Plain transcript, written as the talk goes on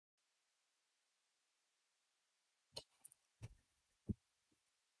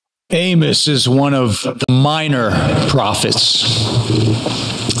Amos is one of the minor prophets.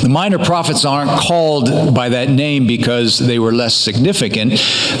 The minor prophets aren't called by that name because they were less significant.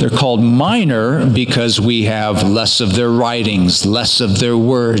 They're called minor because we have less of their writings, less of their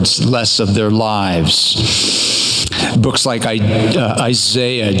words, less of their lives. Books like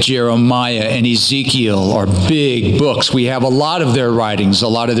Isaiah, Jeremiah, and Ezekiel are big books. We have a lot of their writings, a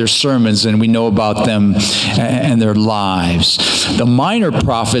lot of their sermons, and we know about them and their lives. The minor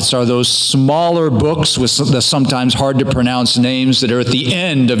prophets are those smaller books with the sometimes hard to pronounce names that are at the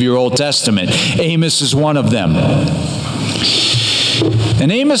end of your Old Testament. Amos is one of them.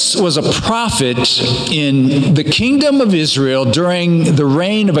 And Amos was a prophet in the kingdom of Israel during the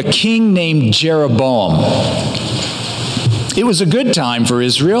reign of a king named Jeroboam. It was a good time for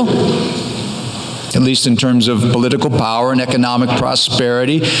Israel, at least in terms of political power and economic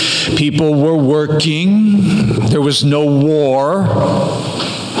prosperity. People were working. There was no war.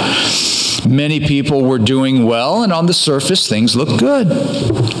 Many people were doing well, and on the surface, things looked good.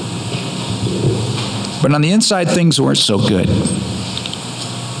 But on the inside, things weren't so good.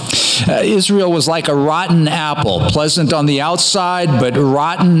 Israel was like a rotten apple, pleasant on the outside, but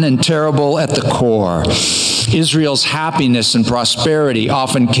rotten and terrible at the core. Israel's happiness and prosperity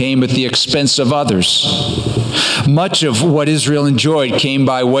often came at the expense of others. Much of what Israel enjoyed came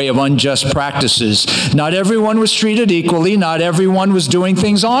by way of unjust practices. Not everyone was treated equally. Not everyone was doing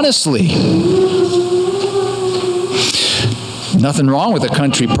things honestly. Nothing wrong with a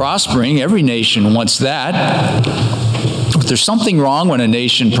country prospering. Every nation wants that. But there's something wrong when a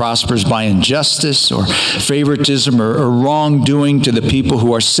nation prospers by injustice or favoritism or wrongdoing to the people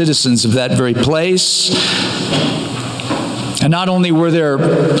who are citizens of that very place. And not only were there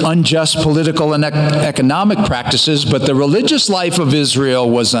unjust political and economic practices, but the religious life of Israel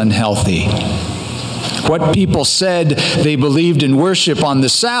was unhealthy. What people said they believed in worship on the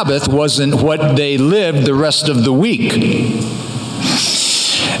Sabbath wasn't what they lived the rest of the week.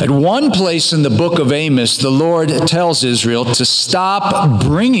 At one place in the book of Amos, the Lord tells Israel to stop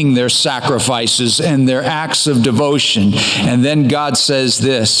bringing their sacrifices and their acts of devotion. And then God says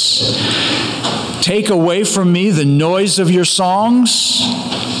this, "Take away from me the noise of your songs.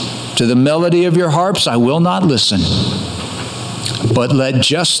 To the melody of your harps I will not listen. But let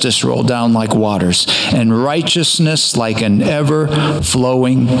justice roll down like waters and righteousness like an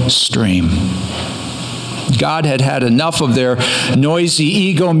ever-flowing stream." God had had enough of their noisy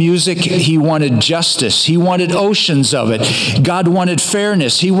ego music. He wanted justice. He wanted oceans of it. God wanted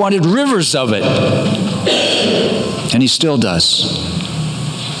fairness. He wanted rivers of it. And he still does.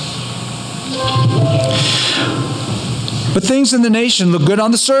 But things in the nation look good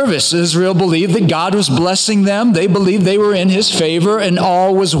on the surface. Israel believed that God was blessing them. They believed they were in his favor and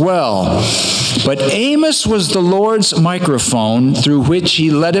all was well. But Amos was the Lord's microphone through which he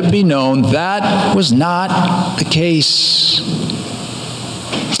let it be known that was not the case.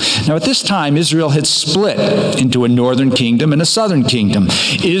 Now, at this time, Israel had split into a northern kingdom and a southern kingdom.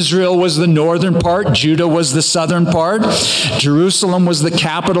 Israel was the northern part. Judah was the southern part. Jerusalem was the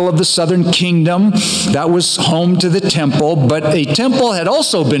capital of the southern kingdom. That was home to the temple. But a temple had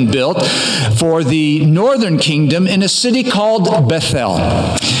also been built for the northern kingdom in a city called Bethel.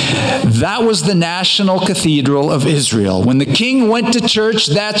 That was the national cathedral of Israel. When the king went to church,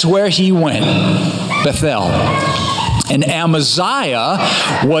 that's where he went, Bethel. And Amaziah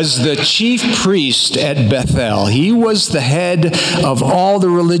was the chief priest at Bethel. He was the head of all the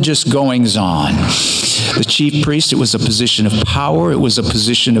religious goings-on. The chief priest, it was a position of power. It was a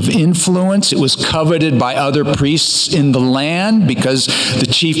position of influence. It was coveted by other priests in the land because the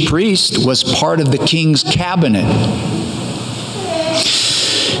chief priest was part of the king's cabinet.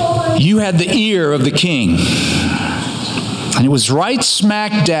 You had the ear of the king. And it was right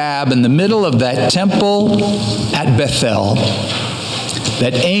smack dab in the middle of that temple at Bethel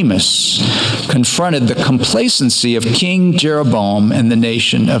that Amos confronted the complacency of King Jeroboam and the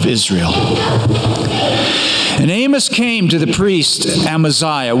nation of Israel. And Amos came to the priest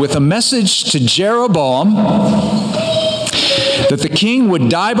Amaziah with a message to Jeroboam that the king would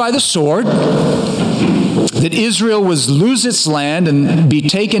die by the sword, that Israel would lose its land and be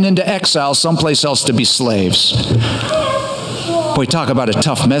taken into exile someplace else to be slaves. Boy, talk about a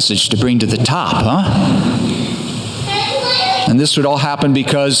tough message to bring to the top, huh? And this would all happen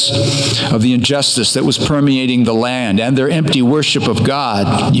because of the injustice that was permeating the land and their empty worship of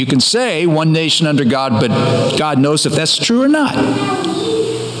God. You can say one nation under God, but God knows if that's true or not.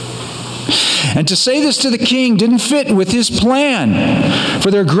 And to say this to the king didn't fit with his plan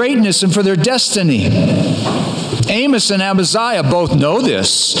for their greatness and for their destiny. Amos and Amaziah both know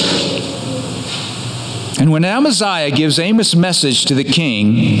this. And when Amaziah gives Amos' message to the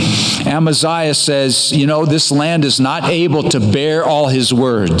king, Amaziah says, you know, this land is not able to bear all his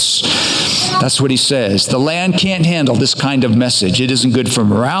words. That's what he says. The land can't handle this kind of message. It isn't good for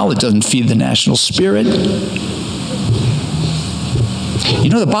morale. It doesn't feed the national spirit. You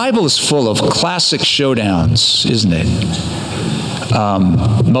know, the Bible is full of classic showdowns, isn't it?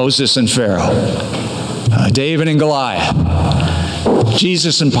 Moses and Pharaoh, David and Goliath,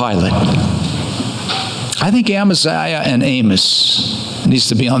 Jesus and Pilate. I think Amaziah and Amos needs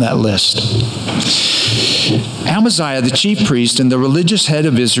to be on that list. Amaziah, the chief priest and the religious head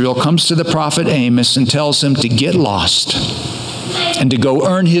of Israel, comes to the prophet Amos and tells him to get lost and to go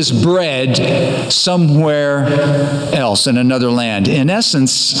earn his bread somewhere else in another land. In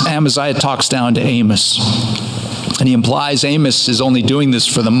essence, Amaziah talks down to Amos. And he implies Amos is only doing this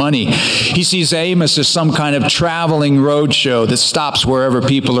for the money. He sees Amos as some kind of traveling roadshow that stops wherever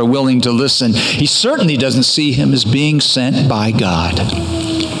people are willing to listen. He certainly doesn't see him as being sent by God.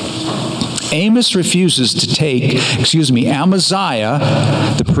 Amaziah,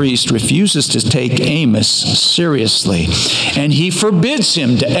 the priest, refuses to take Amos seriously. And he forbids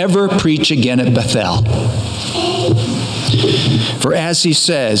him to ever preach again at Bethel. For as he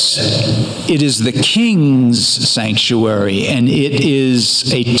says, it is the king's sanctuary, and it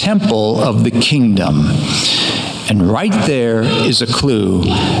is a temple of the kingdom. And right there is a clue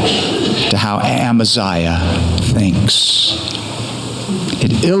to how Amaziah thinks.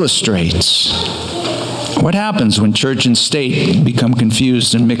 It illustrates what happens when church and state become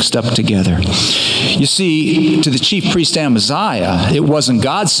confused and mixed up together. You see, to the chief priest Amaziah, it wasn't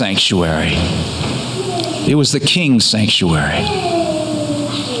God's sanctuary. It was the king's sanctuary.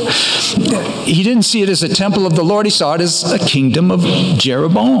 He didn't see it as a temple of the Lord. He saw it as a kingdom of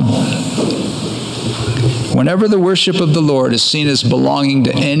Jeroboam. Whenever the worship of the Lord is seen as belonging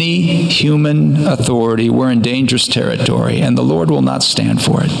to any human authority, we're in dangerous territory, and the Lord will not stand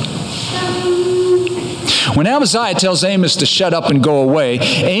for it. When Amaziah tells Amos to shut up and go away,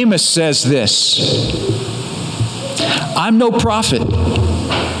 Amos says this, I'm no prophet,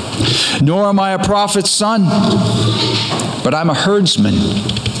 nor am I a prophet's son, but I'm a herdsman.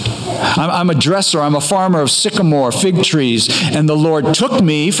 I'm a dresser, I'm a farmer of sycamore, fig trees, and the Lord took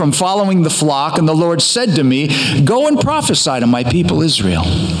me from following the flock, and the Lord said to me, go and prophesy to my people Israel.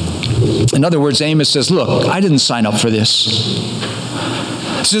 In other words, Amos says, look, I didn't sign up for this.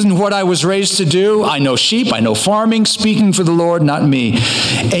 This isn't what I was raised to do. I know sheep, I know farming, speaking for the Lord, not me.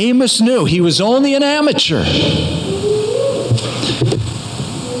 Amos knew he was only an amateur.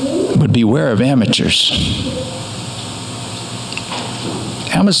 But beware of amateurs.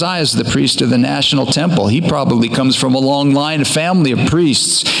 Amaziah is the priest of the national temple. He probably comes from a long line of family of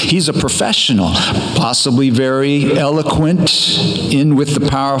priests. He's a professional, possibly very eloquent, in with the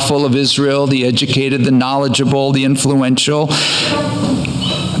powerful of Israel, the educated, the knowledgeable, the influential.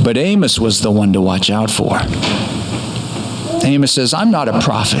 But Amos was the one to watch out for. Amos says, I'm not a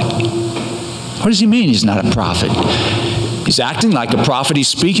prophet. What does he mean he's not a prophet? He's acting like a prophet. He's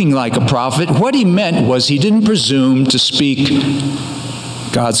speaking like a prophet. What he meant was he didn't presume to speak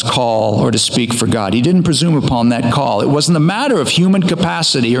God's call or to speak for God. He didn't presume upon that call. It wasn't a matter of human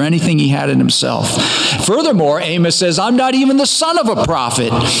capacity or anything he had in himself. Furthermore, Amos says, I'm not even the son of a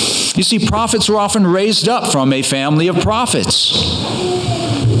prophet. You see, prophets were often raised up from a family of prophets.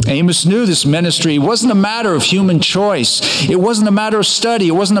 Amos knew this ministry wasn't a matter of human choice. It wasn't a matter of study.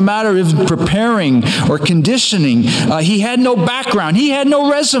 It wasn't a matter of preparing or conditioning. He had no background. He had no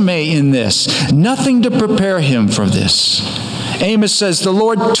resume in this. Nothing to prepare him for this. Amos says, the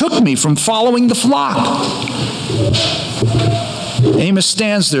Lord took me from following the flock. Amos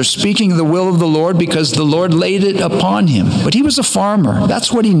stands there speaking the will of the Lord because the Lord laid it upon him. But he was a farmer.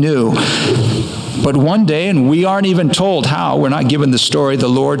 That's what he knew. But one day, and we aren't even told how, we're not given the story, the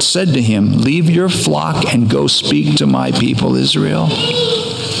Lord said to him, leave your flock and go speak to my people Israel.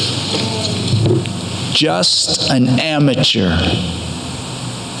 Just an amateur.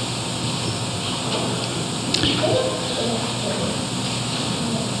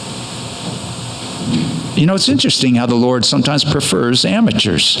 You know, it's interesting how the Lord sometimes prefers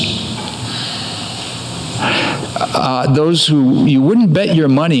amateurs. Those who you wouldn't bet your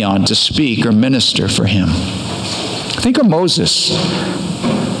money on to speak or minister for him. Think of Moses.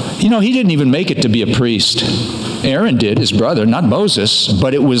 You know, he didn't even make it to be a priest. Aaron did, his brother, not Moses,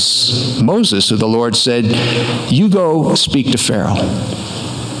 but it was Moses who the Lord said, you go speak to Pharaoh.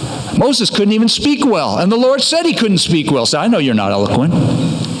 Moses couldn't even speak well, and the Lord said he couldn't speak well. So I know you're not eloquent.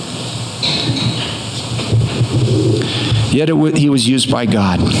 Yet he was used by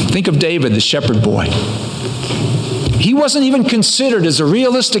God. Think of David, the shepherd boy. He wasn't even considered as a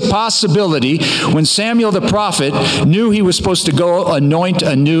realistic possibility when Samuel the prophet knew he was supposed to go anoint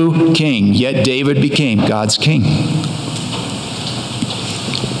a new king. Yet David became God's king.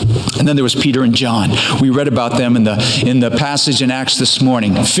 And then there was Peter and John. We read about them in the passage in Acts this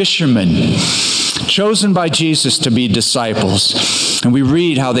morning. Fishermen, chosen by Jesus to be disciples. And we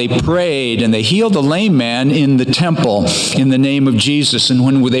read how they prayed and they healed a lame man in the temple in the name of Jesus. And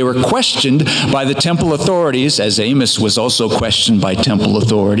when they were questioned by the temple authorities, as Amos was also questioned by temple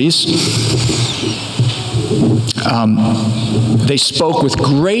authorities, they spoke with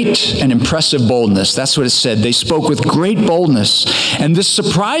great and impressive boldness. That's what it said. They spoke with great boldness. And this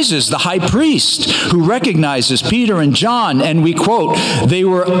surprises the high priest, who recognizes Peter and John, and we quote, they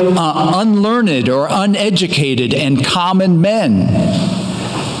were unlearned or uneducated and common men.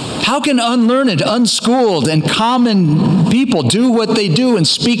 How can unlearned, unschooled, and common people do what they do and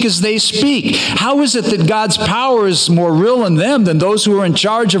speak as they speak? How is it that God's power is more real in them than those who are in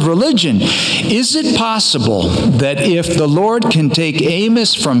charge of religion? Is it possible that if the Lord can take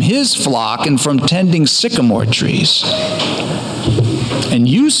Amos from his flock and from tending sycamore trees and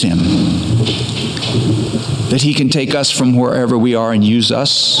use him, that he can take us from wherever we are and use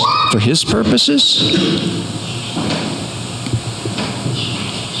us for his purposes?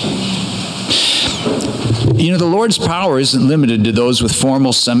 You know, the Lord's power isn't limited to those with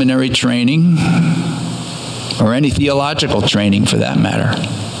formal seminary training or any theological training for that matter.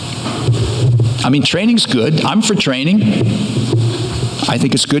 I mean, training's good. I'm for training. I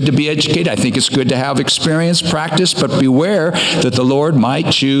think it's good to be educated. I think it's good to have experience, practice, but beware that the Lord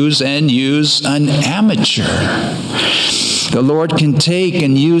might choose and use an amateur. The Lord can take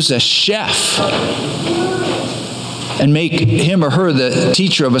and use a chef and make him or her the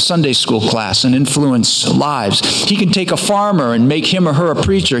teacher of a Sunday school class and influence lives. He can take a farmer and make him or her a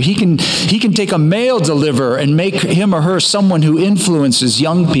preacher. He can take a mail deliverer and make him or her someone who influences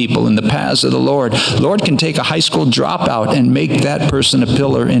young people in the paths of the Lord. The Lord can take a high school dropout and make that person a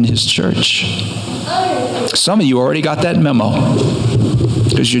pillar in his church. Some of you already got that memo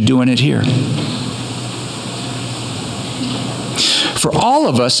because you're doing it here. For all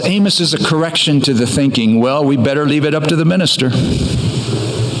of us, Amos is a correction to the thinking, well, we better leave it up to the minister.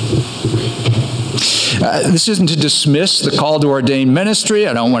 This isn't to dismiss the call to ordained ministry.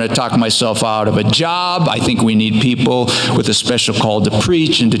 I don't want to talk myself out of a job. I think we need people with a special call to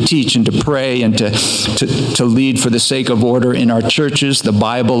preach and to teach and to pray and to lead for the sake of order in our churches. The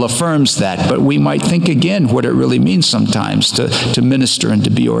Bible affirms that. But we might think again what it really means sometimes to minister and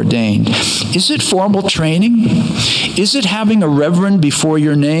to be ordained. Is it formal training? Is it having a reverend before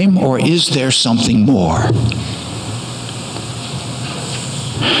your name? Or is there something more?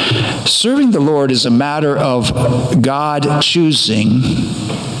 Serving the Lord is a matter of God choosing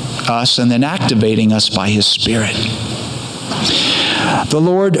us and then activating us by his Spirit. The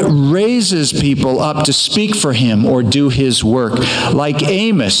Lord raises people up to speak for him or do his work. Like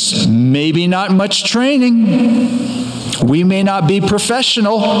Amos, maybe not much training. We may not be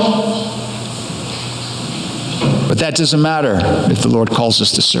professional. But that doesn't matter if the Lord calls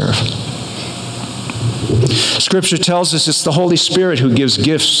us to serve. Scripture tells us it's the Holy Spirit who gives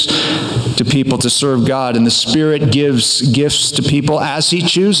gifts to people to serve God, and the Spirit gives gifts to people as he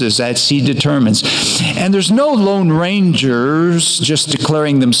chooses, as he determines. And there's no lone rangers just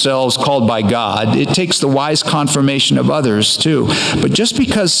declaring themselves called by God. It takes the wise confirmation of others too. But just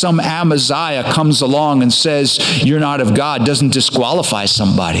because some Amaziah comes along and says you're not of God doesn't disqualify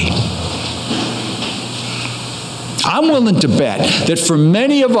somebody. I'm willing to bet that for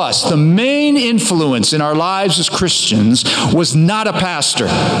many of us, the main influence in our lives as Christians was not a pastor,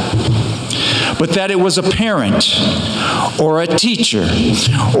 but that it was a parent or a teacher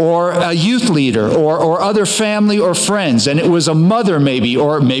or a youth leader or other family or friends. And it was a mother maybe,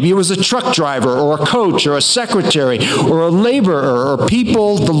 or maybe it was a truck driver or a coach or a secretary or a laborer or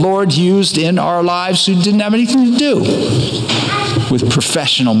people the Lord used in our lives who didn't have anything to do with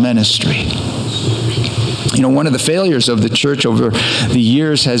professional ministry. You know, one of the failures of the church over the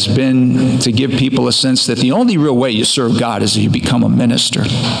years has been to give people a sense that the only real way you serve God is if you become a minister.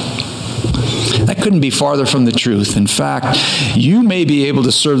 That couldn't be farther from the truth. In fact, you may be able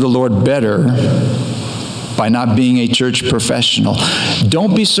to serve the Lord better by not being a church professional.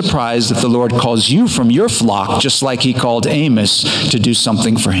 Don't be surprised if the Lord calls you from your flock, just like he called Amos, to do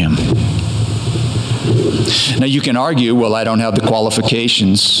something for him. Now you can argue, well, I don't have the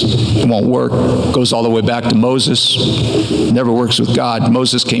qualifications. It won't work. It goes all the way back to Moses. Never works with God.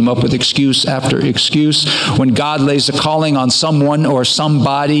 Moses came up with excuse after excuse. When God lays a calling on someone or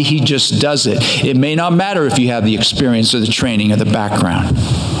somebody, he just does it. It may not matter if you have the experience or the training or the background.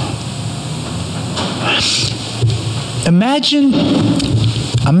 Imagine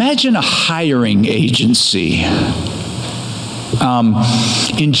a hiring agency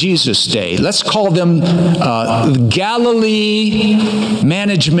in Jesus' day. Let's call them Galilee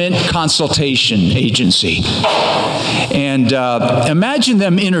Management Consultation Agency. And imagine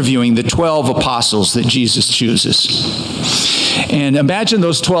them interviewing the 12 apostles that Jesus chooses. And imagine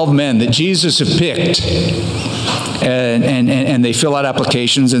those 12 men that Jesus have picked. And they fill out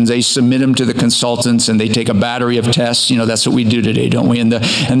applications and they submit them to the consultants and they take a battery of tests. You know, that's what we do today, don't we? And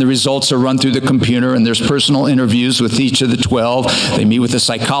the results are run through the computer, and there's personal interviews with each of the 12. They meet with a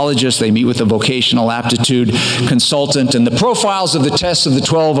psychologist, they meet with a vocational aptitude consultant, and the profiles of the tests of the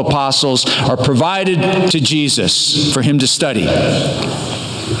 12 apostles are provided to Jesus for him to study.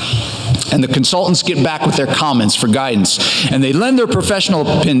 And the consultants get back with their comments for guidance. And they lend their professional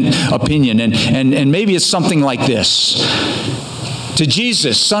opinion. And maybe it's something like this. To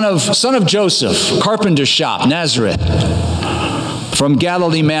Jesus, son of Joseph, carpenter shop, Nazareth, from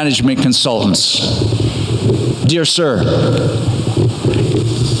Galilee Management Consultants. Dear sir,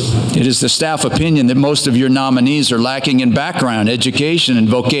 it is the staff opinion that most of your nominees are lacking in background, education, and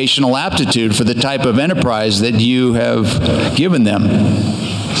vocational aptitude for the type of enterprise that you have given them.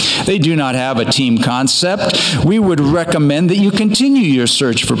 They do not have a team concept. We would recommend that you continue your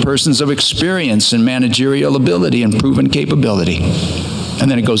search for persons of experience and managerial ability and proven capability. And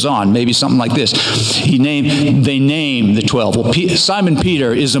then it goes on, maybe something like this. They name the 12. Well, Simon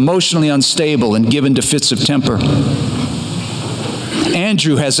Peter is emotionally unstable and given to fits of temper.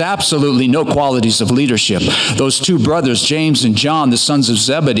 Andrew has absolutely no qualities of leadership. Those two brothers, James and John, the sons of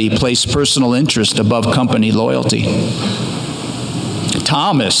Zebedee, place personal interest above company loyalty.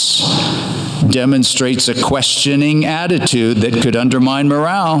 Thomas demonstrates a questioning attitude that could undermine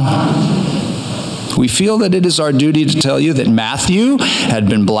morale. We feel that it is our duty to tell you that Matthew had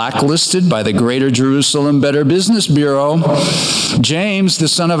been blacklisted by the Greater Jerusalem Better Business Bureau. James, the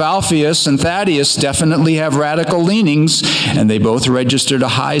son of Alphaeus, and Thaddeus definitely have radical leanings, and they both registered a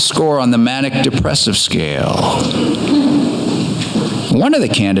high score on the manic depressive scale. One of the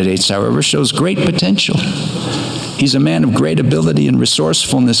candidates, however, shows great potential. He's a man of great ability and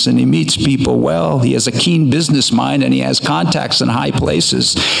resourcefulness, and he meets people well. He has a keen business mind, and he has contacts in high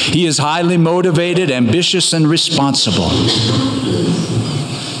places. He is highly motivated, ambitious, and responsible.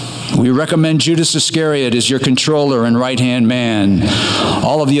 We recommend Judas Iscariot as your controller and right-hand man.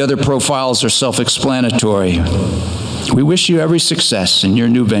 All of the other profiles are self-explanatory. We wish you every success in your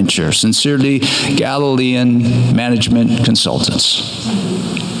new venture. Sincerely, Galilean Management Consultants.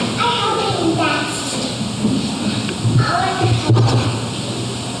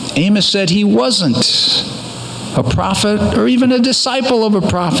 Amos said he wasn't a prophet or even a disciple of a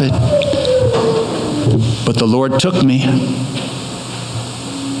prophet. But the Lord took me.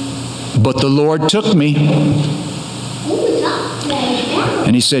 But the Lord took me.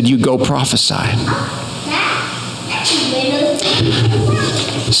 And he said, you go prophesy.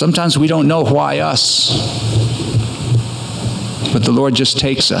 Sometimes we don't know why us. But the Lord just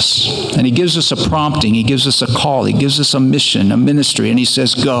takes us, and he gives us a prompting, he gives us a call, he gives us a mission, a ministry, and he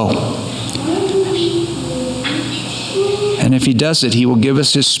says, go. And if he does it, he will give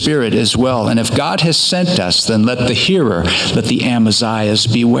us his Spirit as well. And if God has sent us, then let the hearer, let the Amaziahs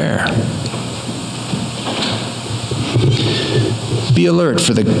beware. Be alert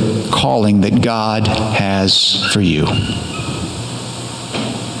for the calling that God has for you.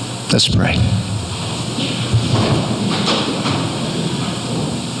 Let's pray.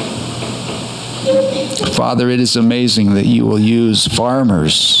 Father, it is amazing that you will use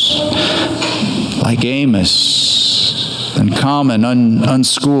farmers like Amos and common,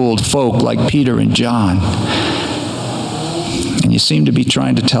 unschooled folk like Peter and John. And you seem to be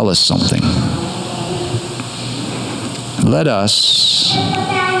trying to tell us something. Let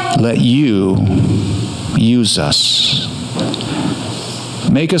you use us.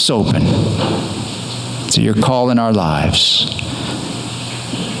 Make us open to your call in our lives.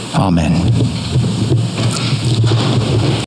 Amen.